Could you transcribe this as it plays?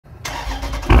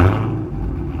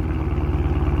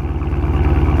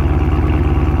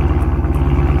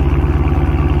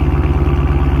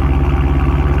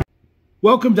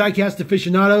Welcome, Diecast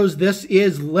aficionados. This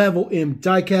is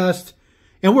LevelMDiecast,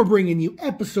 and we're bringing you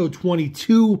episode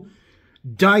 22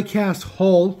 Diecast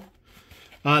haul.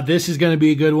 This is going to be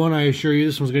a good one, I assure you.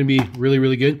 This one's going to be really,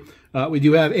 really good. We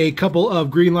do have a couple of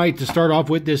Greenlight to start off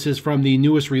with. This is from the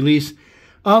newest release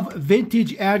of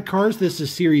vintage ad cars. This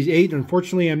is Series 8.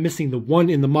 Unfortunately, I'm missing the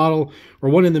one in the model, or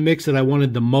one in the mix that I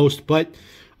wanted the most, but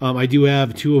I do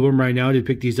have two of them right now. I did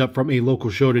pick these up from a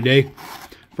local show today.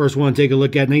 First one, take a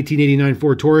look at 1989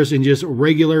 Ford Taurus in just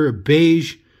regular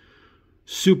beige,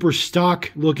 super stock,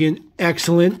 looking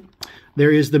excellent.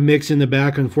 There is the mix in the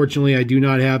back. Unfortunately, I do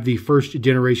not have the first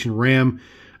generation Ram,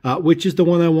 which is the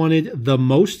one I wanted the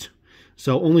most.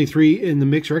 So only 3 in the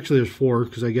mix, or actually there's 4,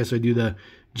 because I guess I do the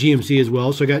GMC as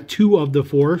well. So I got 2 of the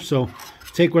 4. So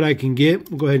take what I can get.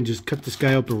 We'll go ahead and just cut this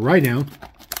guy open right now.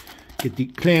 Get the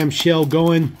clamshell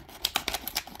going.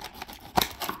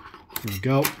 There we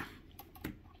go.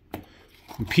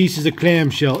 And pieces of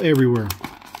clamshell everywhere.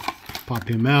 Pop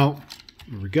him out.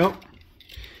 There we go.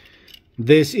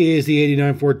 This is the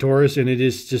 89 Ford Taurus, and it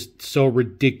is just so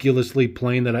ridiculously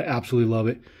plain that I absolutely love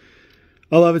it.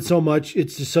 I love it so much.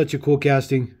 It's just such a cool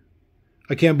casting.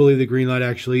 I can't believe the Greenlight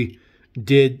actually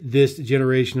did this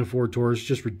generation of Ford Taurus.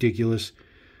 Just ridiculous.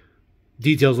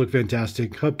 Details look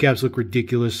fantastic. Hubcaps look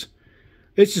ridiculous.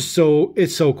 It's just so,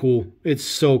 it's so cool. It's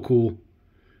so cool.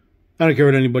 I don't care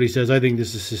what anybody says. I think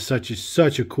this is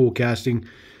such a cool casting.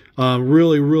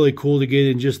 Really, really cool to get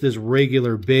in just this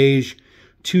regular beige,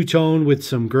 two-tone with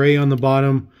some gray on the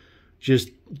bottom.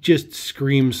 Just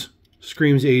screams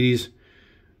 80s.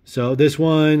 So this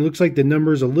one looks like the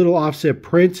number's a little offset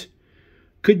print.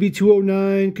 Could be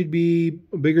 209, could be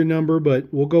a bigger number, but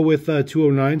we'll go with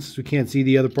 209 since we can't see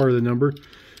the other part of the number.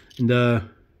 And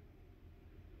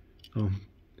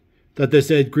thought they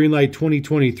said Greenlight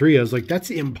 2023. I was like,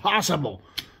 that's impossible.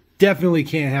 Definitely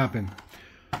can't happen.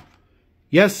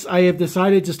 Yes, I have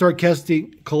decided to start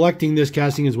collecting this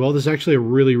casting as well. This is actually a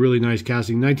really, really nice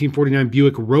casting. 1949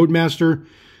 Buick Roadmaster.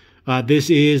 This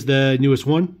is the newest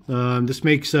one. This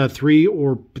makes 3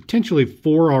 or potentially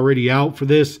 4 already out for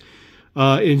this.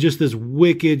 In just this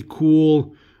wicked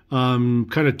cool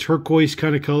kind of turquoise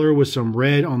kind of color with some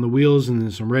red on the wheels and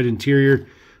then some red interior.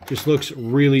 Just looks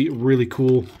really, really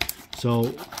cool.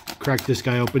 So crack this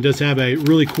guy open. It does have a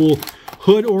really cool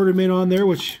hood ornament on there,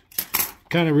 which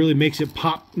kind of really makes it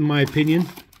pop, in my opinion.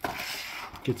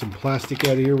 Get some plastic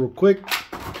out of here real quick.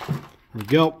 There we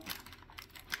go.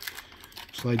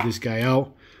 Slide this guy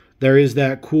out. There is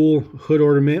that cool hood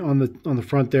ornament on the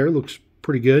front there. It looks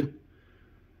pretty good.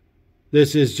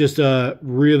 This is just a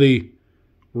really,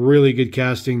 really good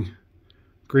casting.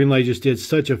 Greenlight just did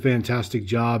such a fantastic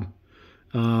job.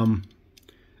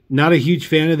 Not a huge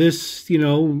fan of this,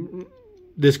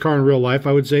 this car in real life,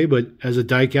 I would say, but as a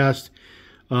diecast,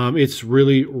 it's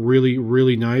really, really,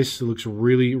 really nice. It looks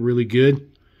really, really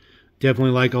good.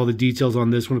 Definitely like all the details on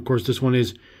this one. Of course, this one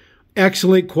is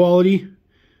excellent quality,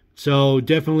 so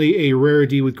definitely a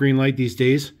rarity with Greenlight these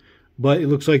days, but it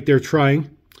looks like they're trying.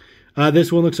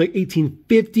 This one looks like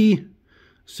 1850,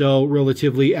 so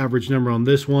relatively average number on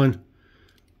this one.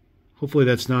 Hopefully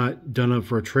that's not done up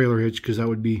for a trailer hitch, because that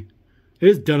would be... It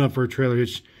is done up for a trailer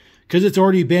hitch because it's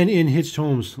already been in hitched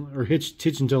homes or hitched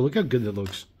and tow. Look how good that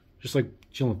looks. Just like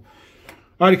chilling.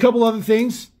 All right, a couple other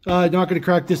things. Not going to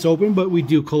crack this open, but we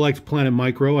do collect Planet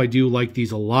Micro. I do like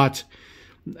these a lot.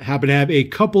 Happen to have a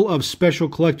couple of special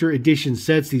collector edition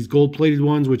sets, these gold-plated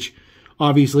ones, which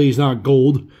obviously is not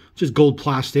gold, just gold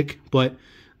plastic. But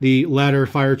the ladder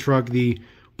fire truck, the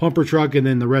pumper truck, and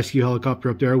then the rescue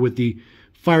helicopter up there with the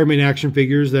fireman action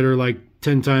figures that are like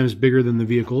 10 times bigger than the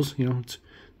vehicles. It's a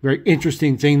very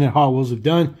interesting thing that Hot Wheels have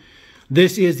done.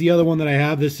 This is the other one that I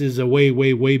have. This is a way,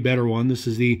 way, way better one. This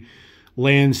is the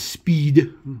Land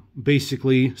Speed,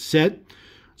 basically, set.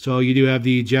 So you do have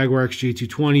the Jaguar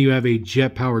XJ220. You have a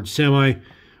jet-powered semi,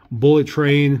 bullet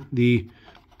train, the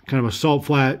kind of assault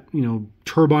flat,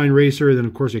 turbine racer, then,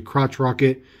 of course, a crotch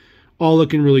rocket. All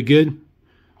looking really good.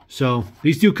 So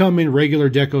these do come in regular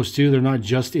decos, too. They're not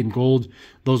just in gold.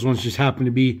 Those ones just happen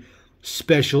to be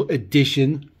special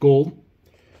edition gold.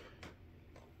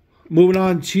 Moving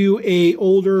on to a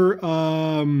older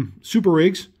Super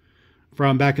Rigs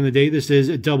from back in the day. This is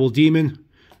a Double Demon.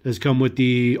 This come with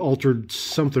the altered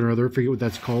something or other. I forget what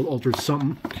that's called. Altered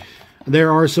something.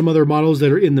 There are some other models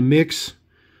that are in the mix.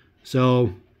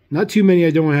 So not too many I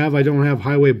don't have. I don't have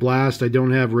Highway Blast. I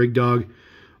don't have Rig Dog.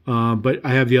 But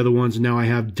I have the other ones. Now I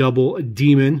have Double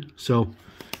Demon. So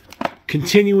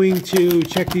continuing to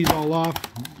check these all off.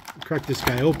 Crack this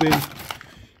guy open,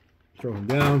 throw him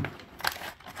down.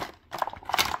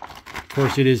 Of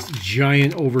course, it is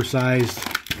giant, oversized.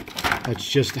 That's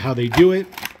just how they do it.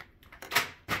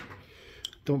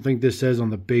 Don't think this says on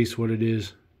the base what it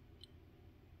is.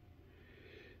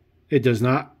 It does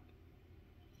not.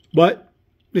 But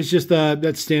it's just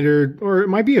that standard, or it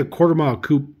might be a quarter-mile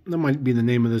coupe. That might be the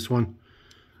name of this one.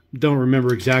 Don't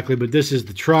remember exactly, but this is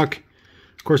the truck.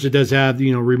 Of course, it does have,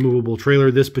 you know, removable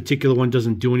trailer. This particular one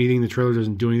doesn't do anything. The trailer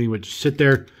doesn't do anything but just sit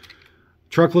there.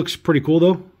 Truck looks pretty cool,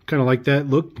 though. Kind of like that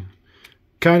look.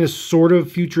 Kind of sort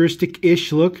of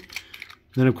futuristic-ish look.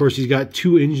 Then, of course, he's got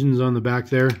 2 engines on the back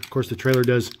there. Of course, the trailer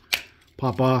does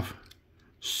pop off.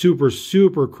 Super,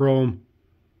 super chrome.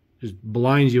 Just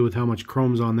blinds you with how much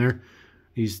chrome's on there.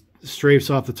 These strafes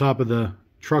off the top of the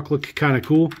truck look kind of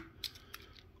cool.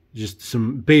 Just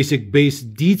some basic base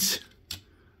deets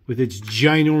with its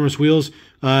ginormous wheels.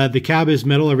 The cab is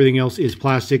metal. Everything else is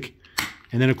plastic.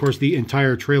 And then, of course, the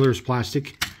entire trailer is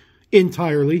plastic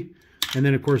entirely. And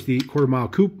then, of course, the quarter-mile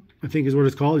coupe, I think is what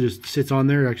it's called. It just sits on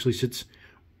there. It actually sits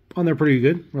on there pretty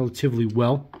good, relatively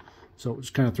well. So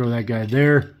just kind of throw that guy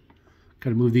there.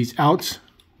 Kind of move these out.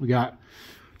 We got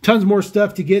tons more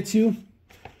stuff to get to.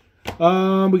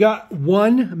 We got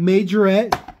one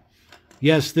majorette.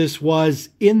 Yes, this was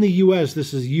in the U.S.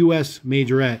 This is U.S.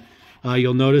 majorette.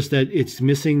 You'll notice that it's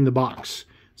missing the box.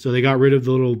 So they got rid of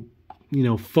the little, you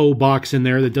know, faux box in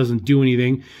there that doesn't do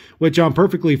anything, which I'm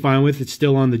perfectly fine with. It's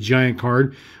still on the giant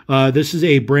card. This is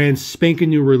a brand spanking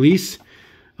new release.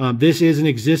 This is an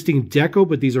existing deco,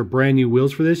 but these are brand new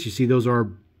wheels for this. You see those are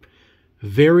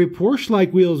very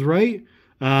Porsche-like wheels, right?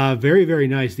 Very, very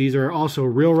nice. These are also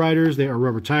real riders. They are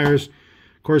rubber tires.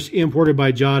 Of course, imported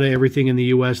by Jada. Everything in the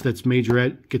U.S. that's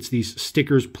majorette gets these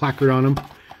stickers placard on them.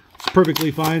 It's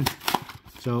perfectly fine.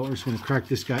 So we're just going to crack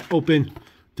this guy open.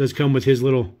 It does come with his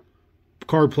little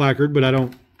card placard, but I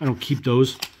don't keep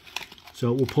those.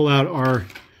 So we'll pull out our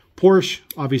Porsche.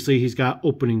 Obviously, he's got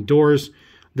opening doors.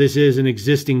 This is an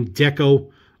existing deco.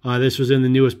 This was in the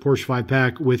newest Porsche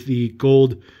 5-pack with the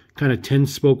gold kind of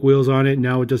 10-spoke wheels on it.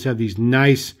 Now it does have these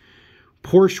nice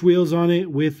Porsche wheels on it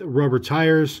with rubber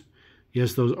tires.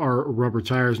 Yes, those are rubber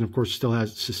tires, and of course it still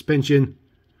has suspension.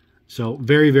 So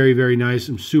very, very, very nice.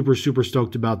 I'm super, super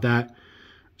stoked about that.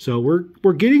 So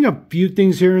we're getting a few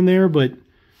things here and there, but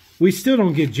we still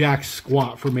don't get jack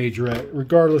squat for majorette,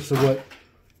 regardless of what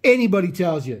anybody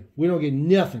tells you. We don't get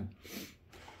nothing.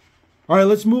 All right,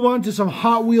 let's move on to some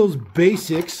Hot Wheels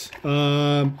basics.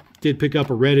 Did pick up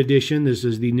a red edition. This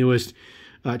is the newest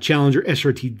Challenger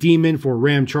SRT Demon for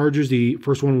Ram Chargers. The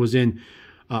first one was in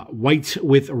white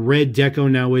with red deco.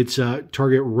 Now it's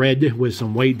Target red with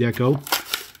some white deco.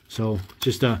 So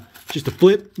just a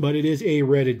flip, but it is a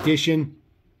red edition.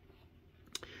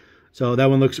 So that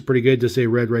one looks pretty good. Just say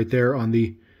red right there on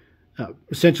the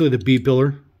essentially the B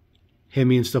pillar,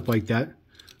 Hemi and stuff like that.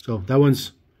 So that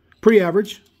one's pretty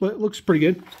average, but it looks pretty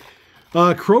good.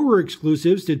 Kroger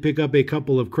exclusives. Did pick up a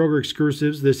couple of Kroger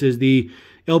exclusives. This is the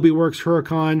LB Works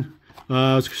Huracan.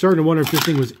 I was starting to wonder if this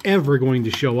thing was ever going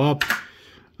to show up.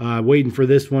 Waiting for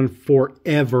this one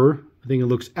forever. I think it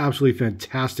looks absolutely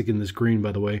fantastic in this green,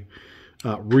 by the way.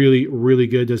 Really, really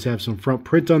good. Does have some front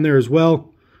print on there as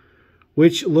well,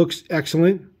 which looks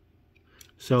excellent.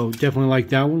 So definitely like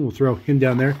that one. We'll throw him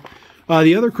down there.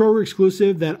 The other Kroger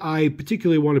exclusive that I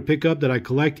particularly want to pick up that I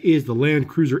collect is the Land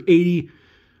Cruiser 80.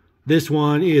 This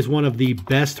one is one of the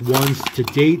best ones to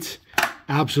date.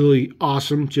 Absolutely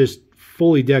awesome. Just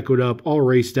fully decoed up, all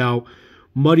raced out,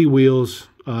 muddy wheels.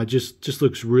 Just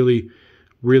looks really,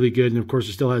 really good. And of course,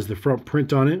 it still has the front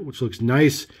print on it, which looks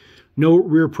nice. No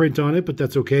rear print on it, but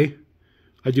that's okay.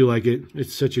 I do like it.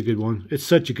 It's such a good one. It's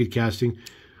such a good casting.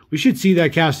 We should see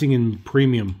that casting in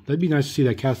premium. That'd be nice to see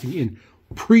that casting in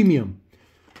premium.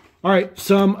 All right,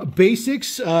 some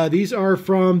basics. These are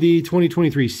from the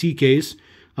 2023 CKs.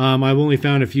 I've only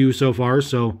found a few so far,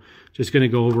 so just going to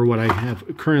go over what I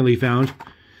have currently found.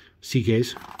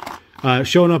 CKs.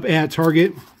 Showing up at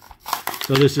Target.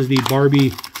 So this is the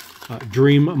Barbie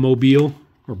Dream Mobile,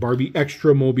 or Barbie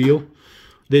Extra Mobile.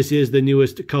 This is the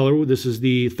newest color. This is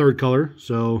the third color,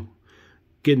 so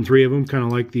getting 3 of them, kind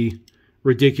of like the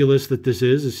ridiculous that this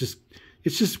is.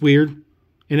 It's just weird.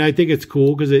 And I think it's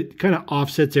cool because it kind of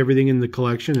offsets everything in the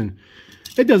collection, and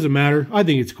it doesn't matter. I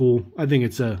think it's cool. I think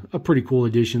it's a pretty cool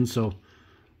addition, so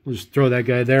we'll just throw that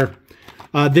guy there.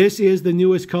 This is the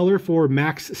newest color for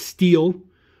Max Steel,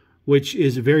 which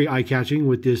is very eye-catching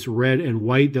with this red and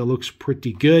white. That looks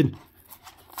pretty good.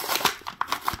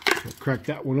 So crack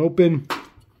that one open.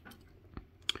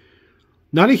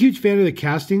 Not a huge fan of the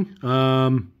casting,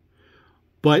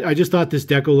 but I just thought this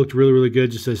deco looked really, really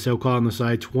good. Just says SoCal on the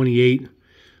side, 28.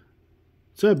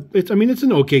 I mean, it's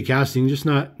an okay casting, just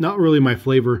not really my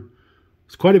flavor.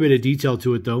 There's quite a bit of detail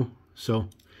to it, though. So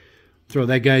throw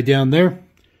that guy down there.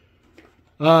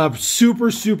 Super,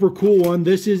 super cool one.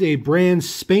 This is a brand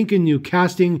spanking new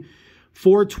casting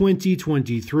for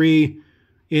 2023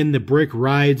 in the brick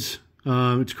rides.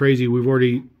 It's crazy.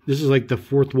 This is like the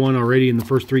 4th one already in the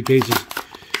first 3 cases.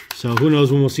 So who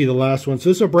knows when we'll see the last one. So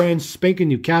this is a brand spanking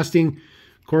new casting.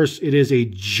 Of course, it is a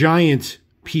giant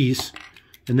piece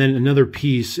and then another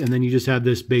piece, and then you just have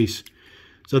this base.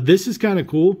 So this is kind of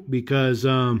cool because,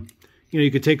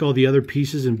 you could take all the other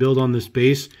pieces and build on this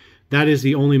base. That is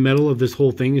the only metal of this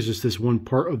whole thing, is just this one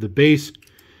part of the base.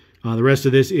 The rest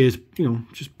of this is,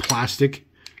 just plastic.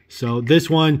 So this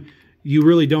one, you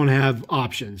really don't have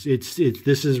options. This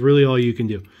is really all you can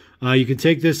do. You can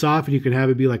take this off and you can have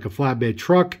it be like a flatbed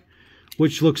truck,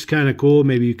 which looks kind of cool.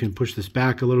 Maybe you can push this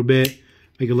back a little bit,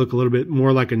 make it look a little bit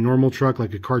more like a normal truck,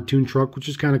 like a cartoon truck, which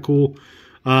is kind of cool.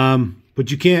 But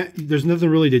you can't, there's nothing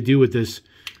really to do with this.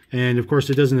 And of course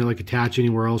it doesn't like attach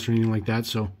anywhere else or anything like that.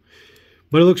 So,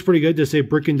 but it looks pretty good. Just say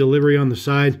brick and delivery on the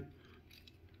side.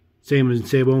 Same as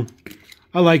Sabo.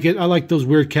 I like it. I like those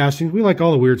weird castings. We like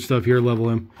all the weird stuff here at Level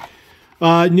M.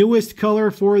 Newest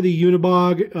color for the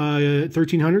Unibog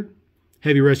 1300.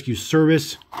 Heavy Rescue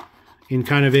Service in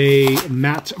kind of a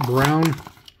matte brown.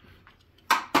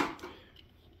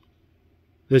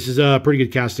 This is a pretty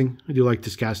good casting. I do like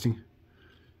this casting.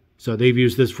 So they've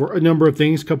used this for a number of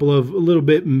things. A couple of a little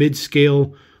bit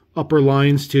mid-scale upper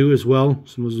lines too as well.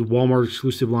 Some of those Walmart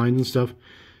exclusive lines and stuff.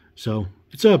 So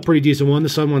it's a pretty decent one.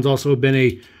 This one's also been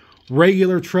a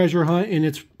regular treasure hunt in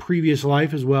its previous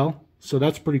life as well. So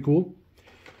that's pretty cool.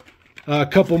 A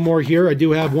couple more here. I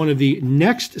do have one of the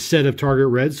next set of Target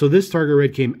Reds. So this Target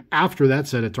Red came after that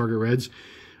set of Target Reds.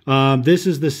 This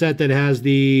is the set that has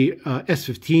the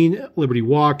S15 Liberty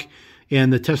Walk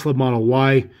and the Tesla Model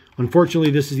Y.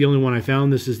 Unfortunately, this is the only one I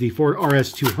found. This is the Ford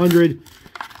RS200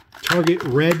 Target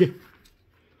Red.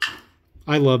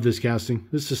 I love this casting.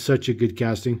 This is such a good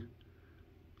casting.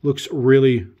 Looks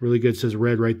really, really good. It says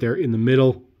red right there in the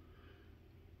middle.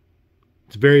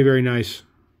 It's very, very nice.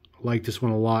 I like this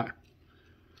one a lot.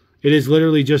 It is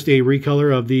literally just a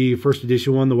recolor of the first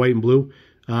edition one, the white and blue,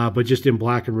 but just in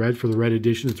black and red for the red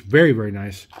edition. It's very, very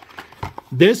nice.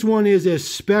 This one is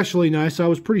especially nice. I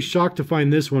was pretty shocked to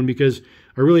find this one because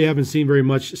I really haven't seen very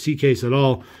much C-Case at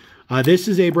all. This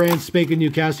is a brand spanking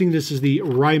new casting. This is the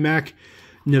Rimac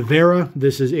Nevera.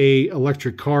 This is a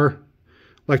electric car,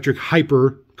 electric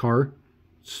hyper car.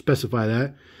 Specify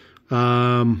that.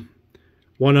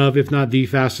 One of, if not the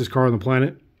fastest car on the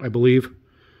planet, I believe.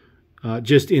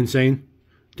 Just insane.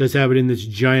 Does have it in this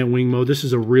giant wing mode. This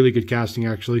is a really good casting,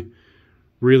 actually.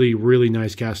 Really, really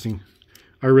nice casting.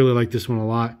 I really like this one a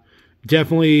lot.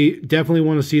 Definitely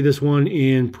want to see this one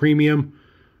in premium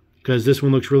because this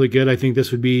one looks really good. I think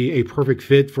this would be a perfect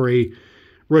fit for a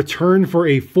return for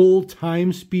a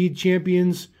full-time Speed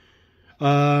Champions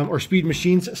or Speed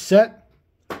Machines set.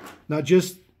 Not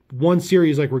just one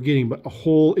series like we're getting, but a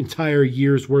whole entire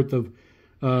year's worth of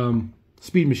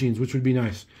Speed Machines, which would be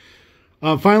nice.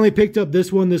 Finally picked up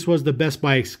this one. This was the Best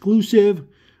Buy exclusive.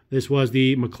 This was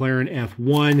the McLaren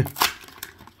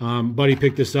F1. Buddy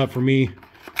picked this up for me.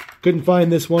 Couldn't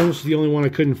find this one. This is the only one I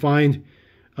couldn't find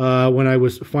when I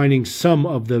was finding some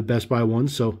of the Best Buy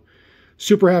ones. So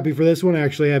super happy for this one. I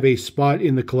actually have a spot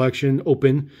in the collection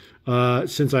open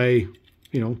since I,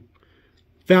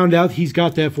 found out he's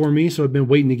got that for me. So I've been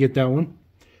waiting to get that one.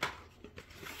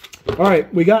 All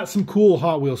right, we got some cool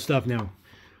Hot Wheels stuff now.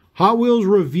 Hot Wheels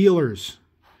Revealers.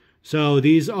 So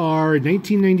these are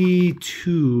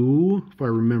 1992, if I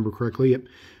remember correctly. Yep,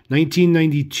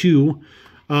 1992.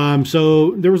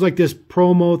 So there was like this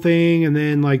promo thing, and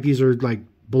then like these are like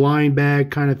blind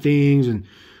bag kind of things and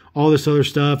all this other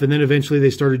stuff. And then eventually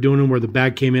they started doing them where the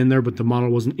bag came in there, but the model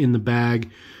wasn't in the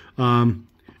bag.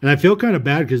 And I feel kind of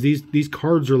bad because these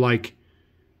cards are like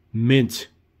mint.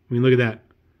 I mean, look at that.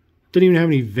 Doesn't even have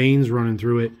any veins running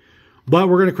through it. But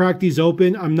we're going to crack these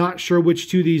open. I'm not sure which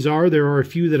two these are. There are a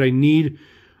few that I need,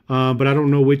 but I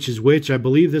don't know which is which. I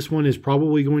believe this one is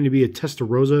probably going to be a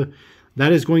Testarossa.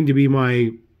 That is going to be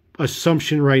my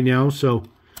assumption right now. So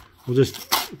we'll just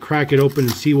crack it open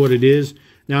and see what it is.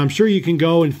 Now, I'm sure you can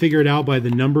go and figure it out by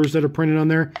the numbers that are printed on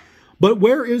there. But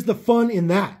where is the fun in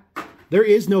that? There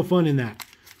is no fun in that.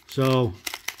 So,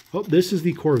 oh, this is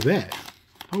the Corvette.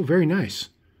 Oh, very nice.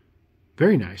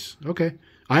 Very nice. Okay.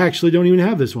 I actually don't even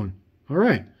have this one. All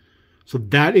right. So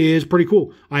that is pretty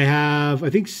cool. I have, I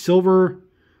think, silver,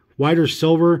 white or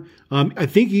silver. I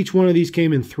think each one of these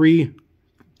came in 3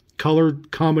 color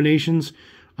combinations,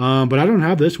 but I don't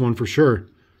have this one for sure.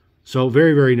 So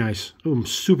very, very nice. Ooh, I'm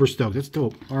super stoked. That's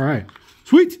dope. All right.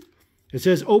 Sweet. It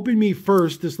says, open me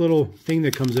first, this little thing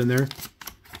that comes in there.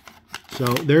 So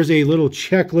there's a little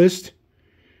checklist.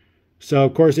 So,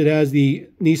 of course, it has the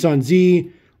Nissan Z,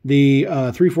 the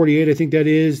 348, I think that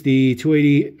is, the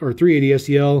 280 or 380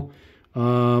 SEL.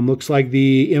 Looks like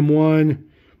the M1,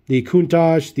 the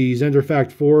Countach, the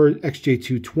Zenderfact 4,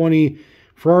 XJ220,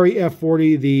 Ferrari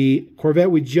F40, the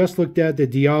Corvette we just looked at, the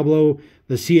Diablo,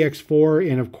 the CX4,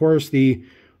 and of course the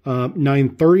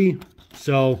 930.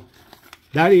 So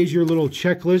that is your little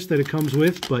checklist that it comes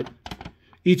with, but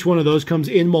each one of those comes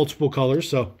in multiple colors.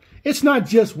 So it's not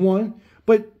just one,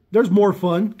 but there's more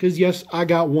fun because, yes, I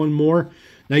got one more.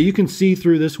 Now you can see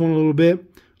through this one a little bit.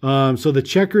 So the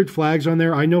checkered flags on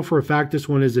there, I know for a fact this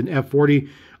one is an F40.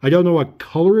 I don't know what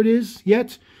color it is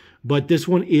yet, but this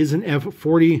one is an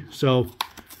F40. So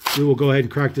we will go ahead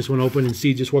and crack this one open and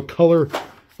see just what color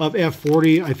of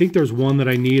F40. I think there's one that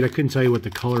I need. I couldn't tell you what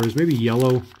the color is. Maybe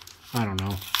yellow. I don't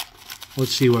know.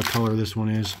 Let's see what color this one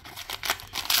is.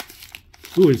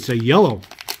 Ooh, it's a yellow.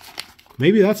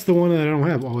 Maybe that's the one that I don't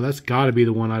have. Oh, that's got to be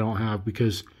the one I don't have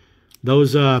because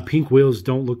those pink wheels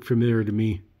don't look familiar to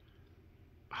me.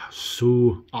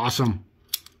 So awesome.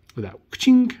 Look at that.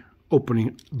 Ka-ching.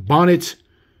 Opening bonnet.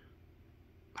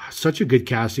 Such a good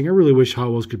casting. I really wish Hot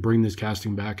Wheels could bring this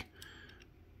casting back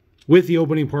with the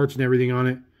opening parts and everything on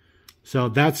it. So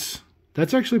that's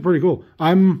actually pretty cool.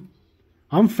 I'm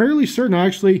fairly certain I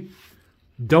actually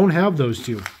don't have those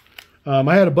two.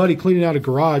 I had a buddy cleaning out a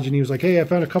garage and he was like, hey, I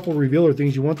found a couple revealer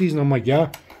things. You want these? And I'm like,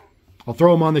 yeah, I'll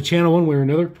throw them on the channel one way or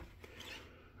another.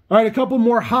 All right, a couple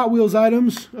more Hot Wheels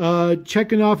items.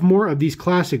 Checking off more of these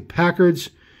classic Packards.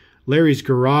 Larry's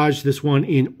Garage, this one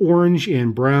in orange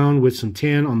and brown with some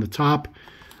tan on the top.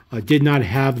 I did not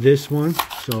have this one,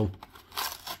 so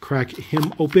crack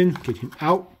him open, get him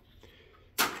out.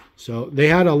 So they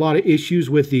had a lot of issues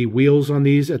with the wheels on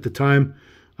these at the time.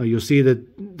 You'll see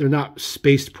that they're not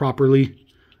spaced properly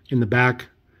in the back,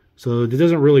 so it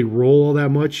doesn't really roll all that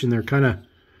much, and they're kind of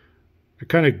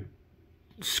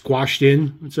squashed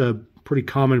in. It's a pretty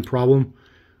common problem.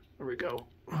 There we go.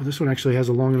 Oh, this one actually has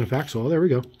a long enough axle. Oh, there we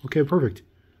go. Okay, perfect.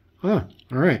 Ah,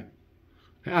 all right.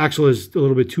 The axle is a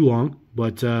little bit too long,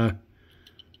 but at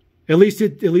least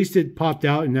it popped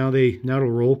out, and now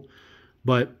it'll roll.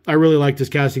 But I really like this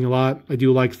casting a lot. I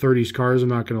do like 30s cars. I'm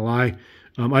not gonna lie.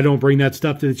 I don't bring that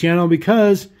stuff to the channel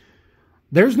because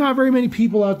there's not very many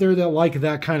people out there that like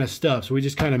that kind of stuff. So we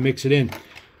just kind of mix it in.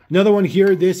 Another one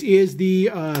here. This is the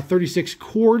 36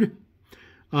 Cord.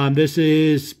 This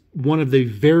is one of the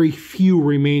very few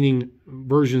remaining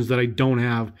versions that I don't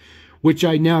have, which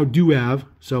I now do have.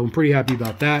 So I'm pretty happy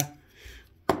about that.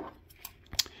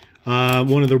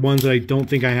 One of the ones that I don't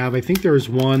think I have. I think there's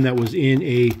one that was in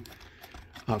a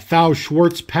Fau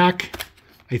Schwartz pack.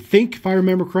 I think, if I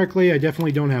remember correctly, I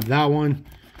definitely don't have that one.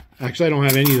 Actually, I don't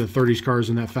have any of the 30s cars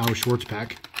in that Fau Schwartz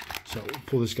pack. So we'll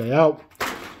pull this guy out.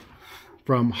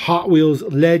 From Hot Wheels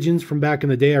Legends from back in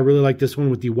the day. I really like this one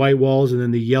with the white walls and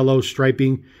then the yellow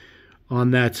striping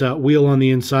on that wheel on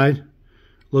the inside.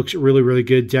 Looks really, really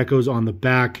good. Decos on the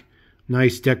back.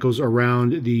 Nice decos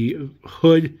around the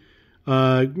hood.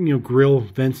 Grill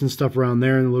vents and stuff around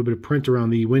there, and a little bit of print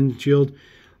around the windshield.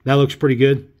 That looks pretty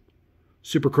good.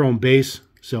 Super chrome base.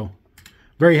 So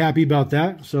very happy about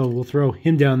that. So we'll throw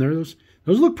him down there. Those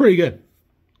look pretty good.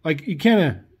 Like, you kind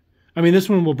of, I mean, this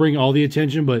one will bring all the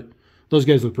attention, but those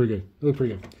guys look pretty good. They look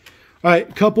pretty good. All right,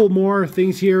 a couple more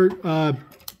things here.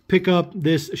 Pick up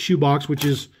this shoebox, which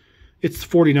is, it's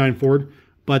 49 Ford,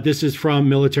 but this is from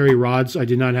Military Rods. I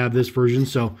did not have this version,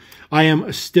 so I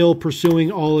am still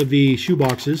pursuing all of the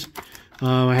shoeboxes.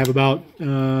 I have about,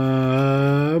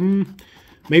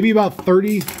 maybe about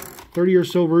 30 or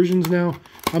so versions now.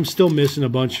 I'm still missing a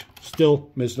bunch.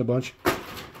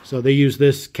 So they use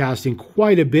this casting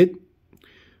quite a bit.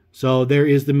 So there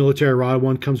is the Military Rod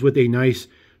one. Comes with a nice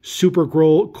super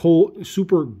gold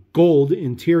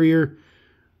interior.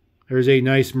 There's a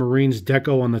nice Marines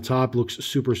deco on the top. Looks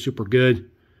super, super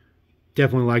good.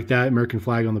 Definitely like that. American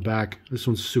flag on the back. This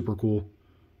one's super cool.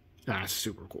 That's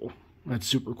super cool. That's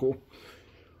super cool.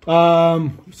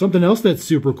 Something else that's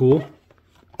super cool.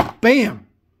 Bam!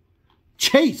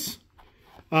 Chase!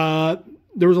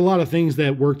 There was a lot of things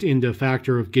that worked into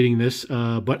factor of getting this,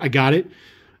 but I got it.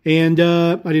 And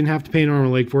I didn't have to pay an arm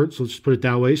and leg for it, so let's just put it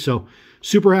that way. So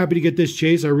super happy to get this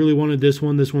Chase. I really wanted this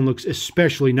one. This one looks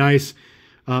especially nice.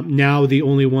 Now the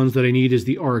only ones that I need is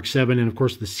the RX-7 and, of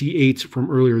course, the C8s from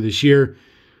earlier this year.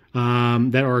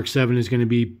 That RX-7 is going to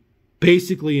be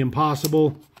basically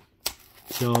impossible.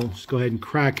 So let's go ahead and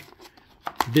crack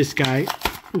this guy.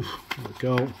 Oof, there we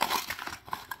go.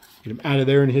 Get him out of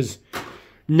there in his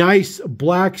nice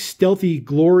black stealthy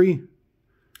glory.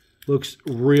 Looks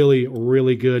really,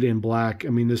 really good in black. I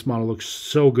mean, this model looks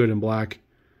so good in black.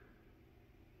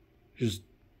 Just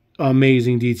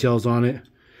amazing details on it.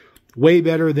 Way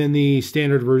better than the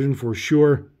standard version for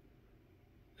sure.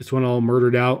 This one all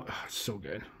murdered out. Oh, it's so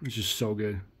good. It's just so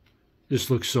good. This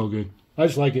looks so good. I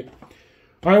just like it.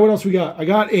 All right, what else we got? I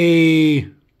got a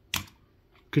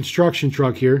construction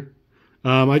truck here.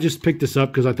 I just picked this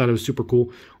up because I thought it was super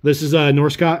cool. This is a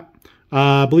Northcott.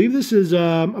 I believe this is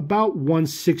about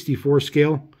 1/64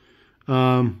 scale.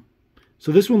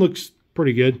 So this one looks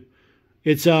pretty good.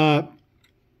 It's kind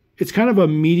of a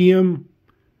medium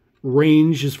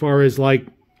range as far as, like,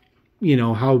 you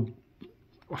know, how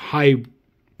high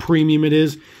premium it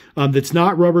is. That's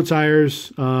not rubber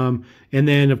tires. And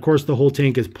then, of course, the whole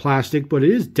tank is plastic, but it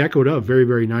is decoed up very,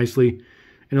 very nicely.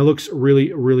 And it looks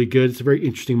really, really good. It's a very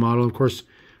interesting model. Of course,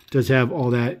 it does have all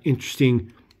that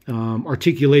interesting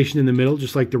articulation in the middle,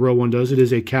 just like the Row one does. It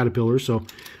is a Caterpillar, so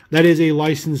that is a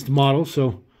licensed model.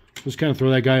 So just kind of throw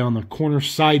that guy on the corner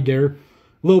side there a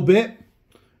little bit.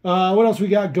 What else we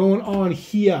got going on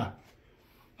here?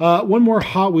 One more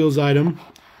Hot Wheels item.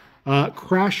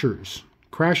 Crashers.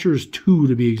 Crashers 2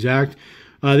 to be exact.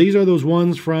 These are those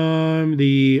ones from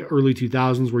the early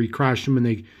 2000s where you crash them and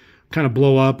they kind of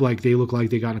blow up, like they look like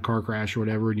they got in a car crash or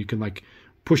whatever, and you can like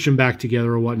push them back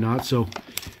together or whatnot. So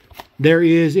there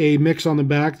is a mix on the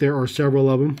back. There are several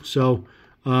of them. So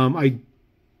I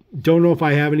don't know if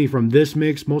I have any from this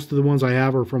mix. Most of the ones I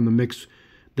have are from the mix,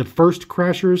 the first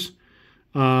Crashers.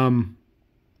 I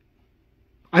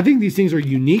think these things are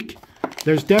unique.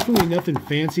 There's definitely nothing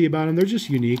fancy about them. They're just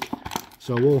unique.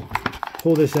 So we'll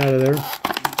pull this out of there.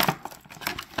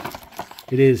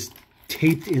 It is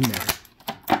taped in there.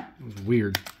 It was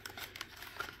weird.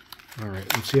 All right,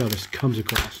 let's see how this comes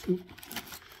across. Ooh.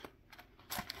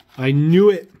 I knew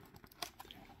it.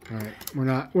 All right,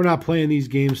 we're not playing these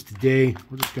games today.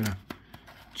 We're just gonna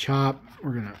chop.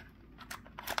 We're gonna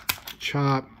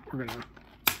chop. We're gonna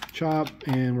chop,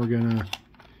 and we're gonna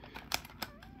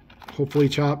hopefully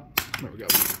chop. There we go.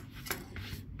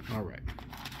 All right,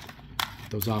 get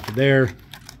those off of there.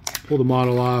 Pull the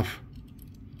model off.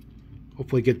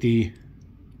 Hopefully get the.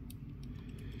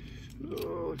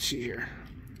 Oh, let's see here.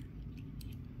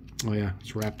 Oh yeah,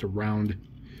 it's wrapped around.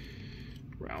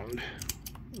 There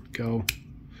we go.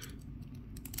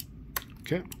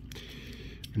 Okay.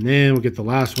 And then we'll get the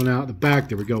last one out the back.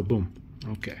 There we go. Boom.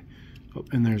 Okay. Oh,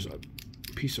 and there's a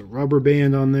piece of rubber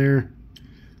band on there.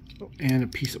 Oh, and a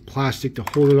piece of plastic to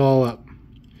hold it all up.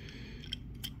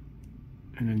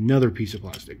 And another piece of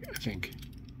plastic, I think.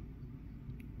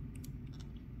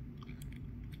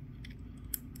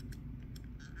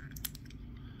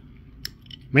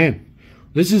 Man,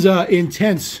 this is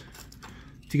intense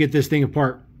to get this thing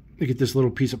apart. To get this little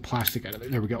piece of plastic out of there.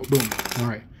 There we go. Boom. All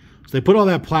right. So they put all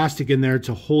that plastic in there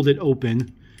to hold it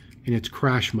open in its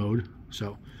crash mode.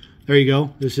 So there you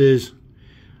go. This is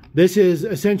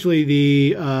essentially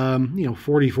the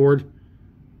 40 Ford.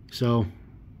 So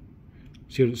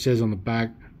see what it says on the back.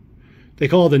 They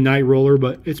call it the night roller,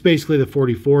 but it's basically the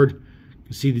 40 Ford. You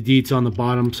can see the deets on the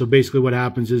bottom. So basically what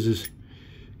happens is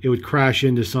it would crash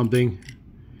into something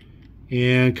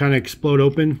and kind of explode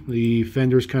open. The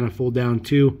fenders kind of fold down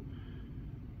too.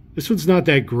 This one's not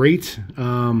that great.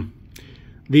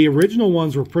 The original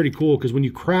ones were pretty cool because when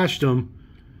you crashed them,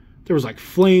 there was like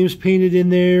flames painted in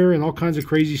there and all kinds of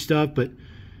crazy stuff, but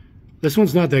this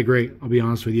one's not that great, I'll be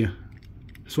honest with you.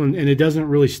 This one, and it doesn't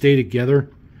really stay together.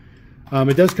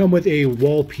 It does come with a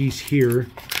wall piece here.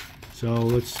 So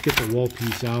let's get the wall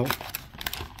piece out.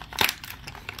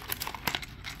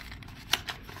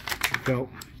 There we go.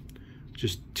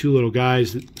 Just two little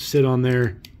guys that sit on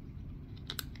there.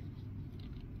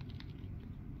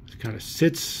 It kind of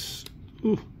sits.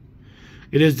 Ooh.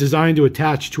 It is designed to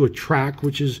attach to a track,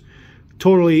 which is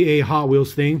totally a Hot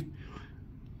Wheels thing.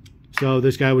 So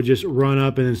this guy would just run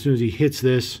up, and as soon as he hits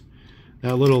this,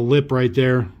 that little lip right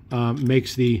there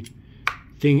makes the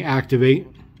thing activate,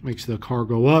 makes the car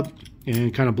go up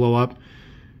and kind of blow up.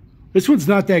 This one's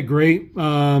not that great.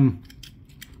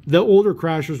 The older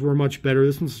Crashers were much better.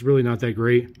 This one's really not that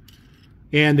great.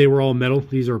 And they were all metal.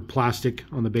 These are plastic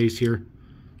on the base here.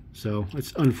 So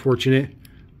it's unfortunate.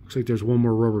 Looks like there's one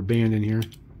more rubber band in here.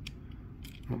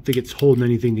 I don't think it's holding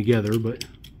anything together, but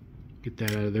get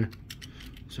that out of there.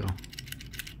 So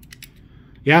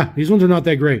yeah, these ones are not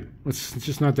that great. It's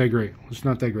just not that great. It's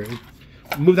not that great.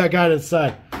 Move that guy to the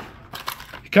side.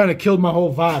 He kind of killed my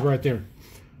whole vibe right there.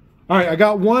 All right, I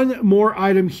got one more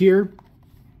item here.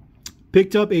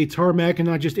 Picked up a tarmac, and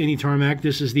not just any tarmac.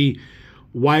 This is the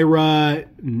Wyra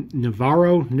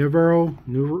Navarro.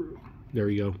 There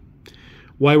we go.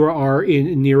 Wyra R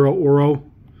in Nero Oro.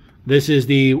 This is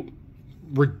the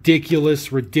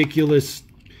ridiculous,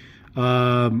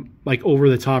 like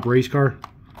over-the-top race car.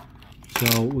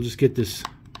 So we'll just get this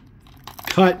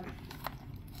cut.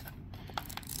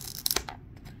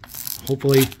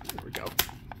 Hopefully, there we go.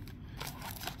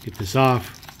 Get this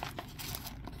off.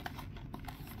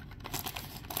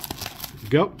 There we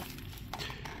go.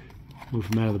 Move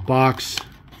them out of the box.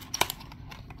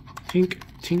 Tink,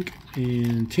 tink,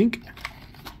 and tink.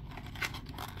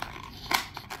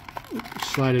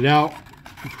 Slide it out.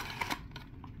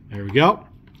 There we go.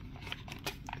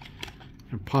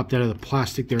 And popped out of the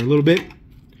plastic there a little bit.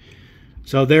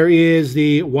 So there is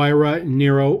the Wyra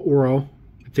Nero Oro,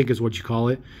 I think is what you call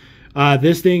it.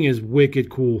 This thing is wicked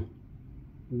cool.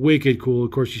 Wicked cool.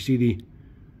 Of course, you see the,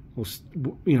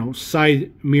 you know,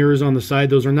 side mirrors on the side.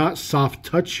 Those are not soft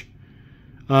touch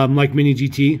like Mini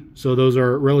GT. So those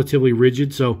are relatively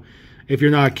rigid. So if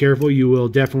you're not careful, you will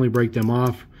definitely break them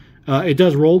off. It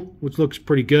does roll, which looks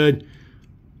pretty good.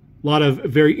 A lot of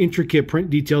very intricate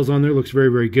print details on there. Looks very,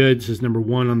 very good. It says number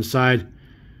 1 on the side.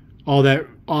 All that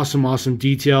awesome, awesome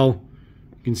detail.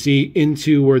 You can see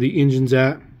into where the engine's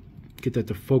at. Get that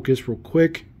to focus real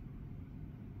quick.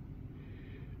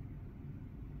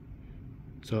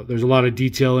 So there's a lot of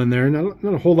detail in there.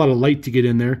 Not a whole lot of light to get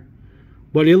in there,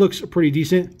 but it looks pretty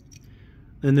decent.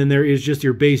 And then there is just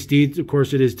your base D. Of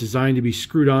course, it is designed to be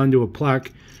screwed onto a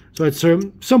plaque. So at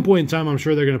some point in time, I'm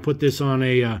sure they're going to put this on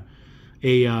a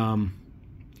you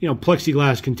know,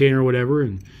 plexiglass container or whatever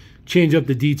and change up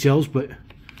the details. But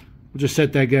we'll just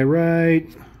set that guy right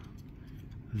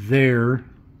there,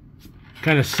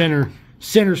 kind of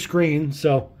center screen.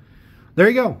 So there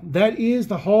you go. That is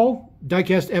the haul.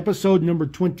 Diecast episode number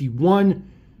 21,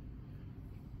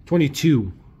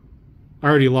 22. I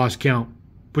already lost count,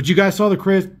 but you guys saw the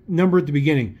correct number at the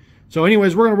beginning. So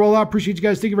anyways, we're going to roll out. Appreciate you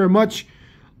guys. Thank you very much.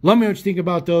 Let me know what you think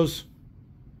about those.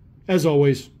 As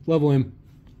always, Level M.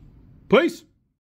 Peace.